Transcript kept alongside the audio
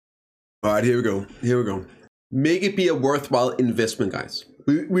All right, here we go. Here we go. Make it be a worthwhile investment, guys.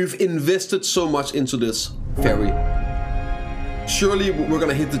 We've invested so much into this fairy. Surely we're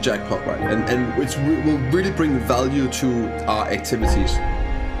gonna hit the jackpot, right? And it will really bring value to our activities.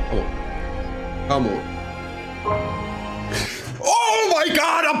 Oh, come on. Oh my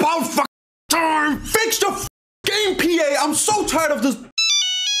God! About fucking time! Fix the game, PA! I'm so tired of this.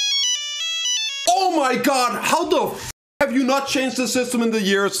 Oh my God! How the f have you not changed the system in the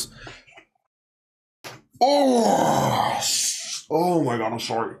years? Oh my God, I'm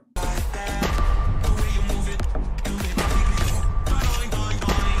sorry.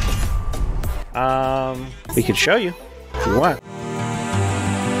 We could show you if you want.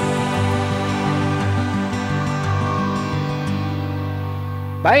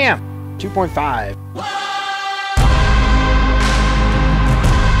 Bam! 2.5.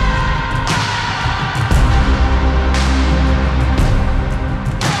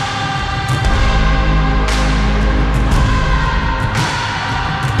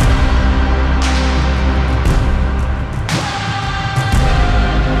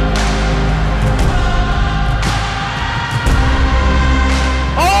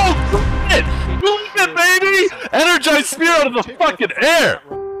 Energize spear out of the fucking air!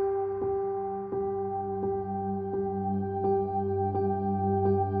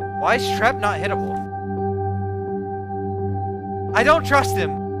 Why is Trap not hittable? I don't trust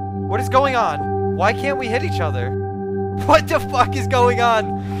him. What is going on? Why can't we hit each other? What the fuck is going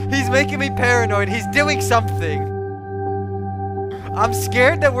on? He's making me paranoid. He's doing something. I'm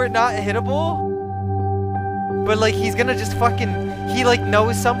scared that we're not hittable. But like he's gonna just fucking... He like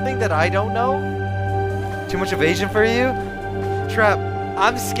knows something that I don't know. Too much evasion for you? Trap,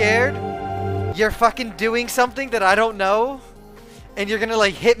 I'm scared. You're fucking doing something that I don't know. And you're gonna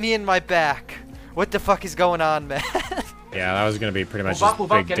like hit me in my back. What the fuck is going on, man? Yeah, that was gonna be pretty much Move up, just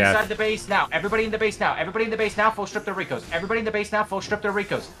move up, big get death. inside the base now. Everybody in the base now. Everybody in the base now, full strip their Ricos. Everybody in the base now, full strip their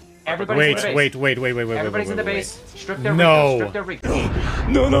Ricos. Everybody's in the base. Wait. Everybody's in the base. Strip their No. Ricos. Strip their Ricos.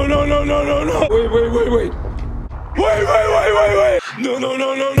 No. Wait. Wait. No. No. Wait. Wait.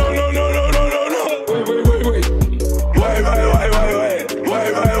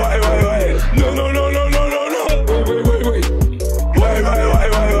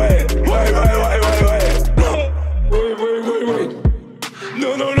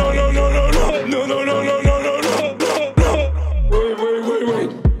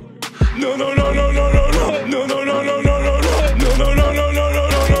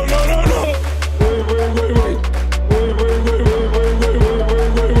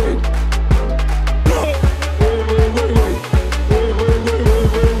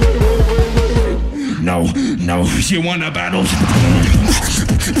 No, you want a battle?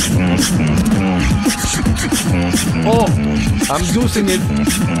 Oh, I'm dosing it.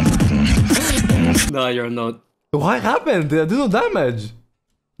 No, you're not. What happened? They did no damage.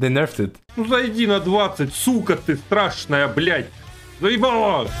 They nerfed it. Ну зайди на 20, сука ты страшная, блядь.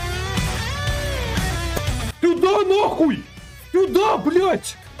 Заебала. Сюда нахуй! Сюда,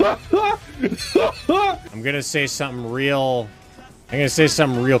 блядь! I'm gonna say something real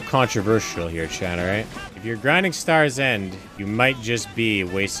controversial here, Chan, alright? If you're grinding Star's End, you might just be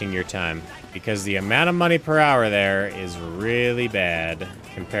wasting your time. Because the amount of money per hour there is really bad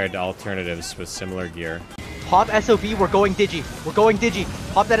compared to alternatives with similar gear. Pop SOB, we're going Digi. We're going Digi.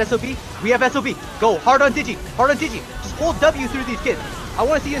 Pop that SOB. We have SOB. Go. Hard on Digi. Hard on Digi. Just hold W through these kids. I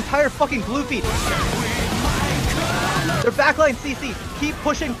want to see the entire fucking blue feed. Their backline CC. Keep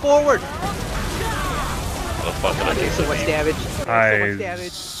pushing forward. I take so much damage. I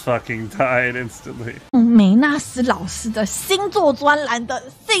fucking died instantly. 梅纳斯老师的星座专栏的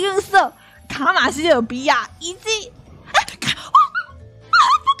幸运色卡马西尔比亚以及。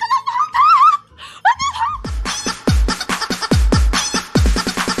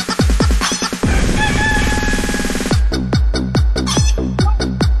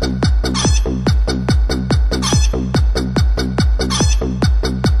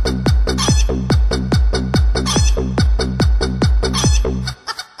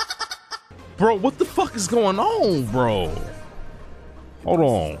Bro, what the fuck is going on, bro? Hold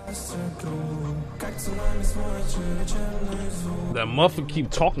on. That muffin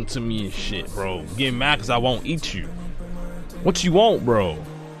keep talking to me and shit, bro. Getting mad because I won't eat you. What you want, bro?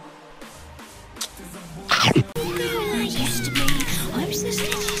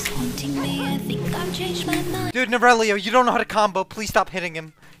 Dude, Norelio, you don't know how to combo. Please stop hitting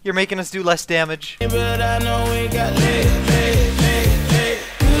him. You're making us do less damage.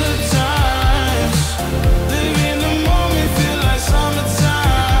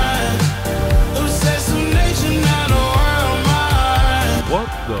 What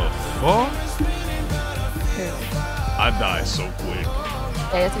the the fuck? I die so quick.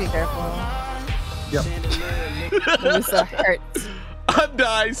 Yeah, you have to be careful. Yep. Melissa hurts. I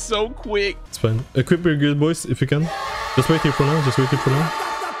die so quick. It's fine. Equip your gear, boys, if you can. Just wait here for now. Just wait here for now.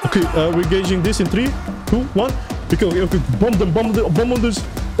 Okay, we're engaging this in 3, 2, 1. Okay, bomb them, bomb on this.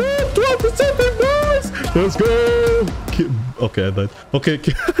 12%, boys! Let's go! Okay, I died. Okay,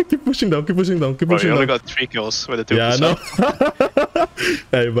 keep pushing down, keep pushing down, keep pushing down. You only got 3 kills with the 2%. Yeah, I know.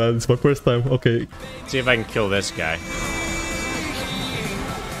 Hey, man, it's my first time. Okay. See if I can kill this guy.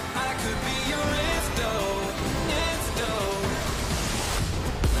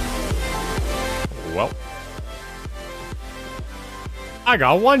 Well, I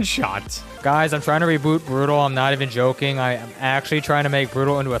got 1 shot. Guys, I'm trying to reboot Brutal. I'm not even joking. I am actually trying to make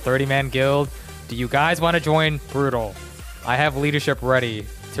Brutal into a 30-man guild. Do you guys want to join Brutal? I have leadership ready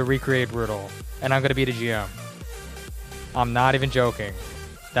to recreate Brutal, and I'm going to be the GM. I'm not even joking.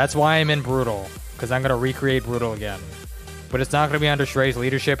 That's why I'm in Brutal, because I'm going to recreate Brutal again. But it's not going to be under Shrey's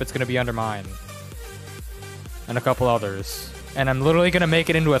leadership. It's going to be under mine. And a couple others. And I'm literally going to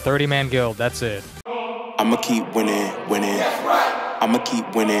make it into a 30-man guild. That's it. I'ma keep winning. I'ma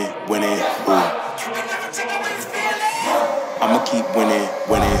keep winning. I'ma keep winning.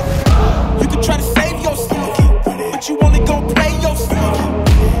 You can try to save yourself, but you wanna go play yourself.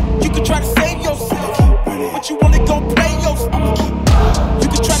 You can try to save yourself, but you wanna go play yourself. You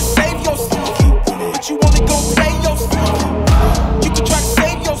can try to save yourself, but you wanna go play yourself. You can try to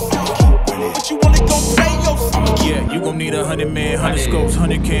save yourself, but you wanna go play yourself. Yeah, you gon' need 100 men, 100 scopes,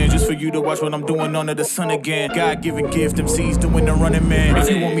 100 cans just for you to watch what I'm doing under the sun again. God-given gift, MCs doing the running man. If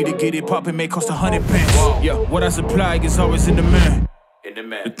you want me to get it poppin', may cost 100 pence. Yeah, what I supply is always in demand.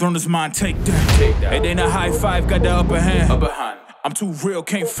 The throne is mine, take that. It ain't a high five, got the upper hand. I'm too real,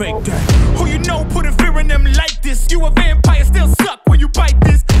 can't fake that. Who you know putting fear in them like this? You a vampire, still suck when you bite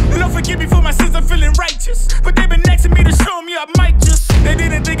this. Lord forgive me for my sins, I'm feeling righteous. But they been next to me to show me I might just. They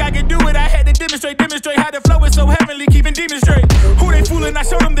didn't think I could do it, I had to demonstrate how the flow is so heavenly, keeping demons straight. Who they fooling? I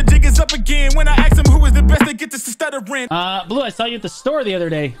showed them the jig is up again. When I asked them who was the best, they get this to stuttering. Blue, I saw you at the store the other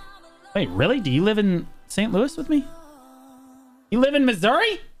day. Wait, really? Do you live in St. Louis with me? You live in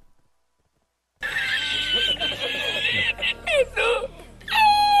Missouri?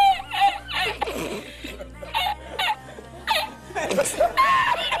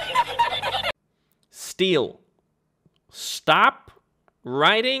 Steal. Stop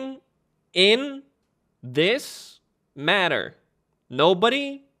writing in this matter.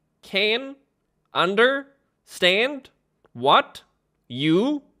 Nobody can understand what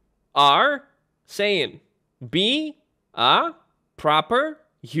you are saying. Be a proper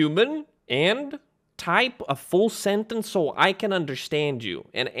human and type a full sentence so I can understand you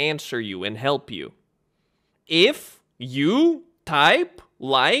and answer you and help you. If you type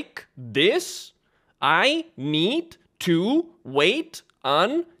like this, I need to wait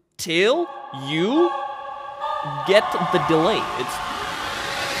until you get the delay. It's...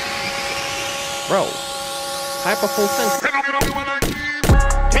 Bro, type a full sentence.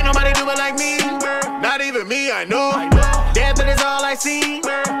 Can't nobody do it like me. Not even me, I know. Death is all I see.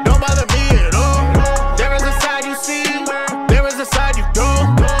 Don't bother me at all.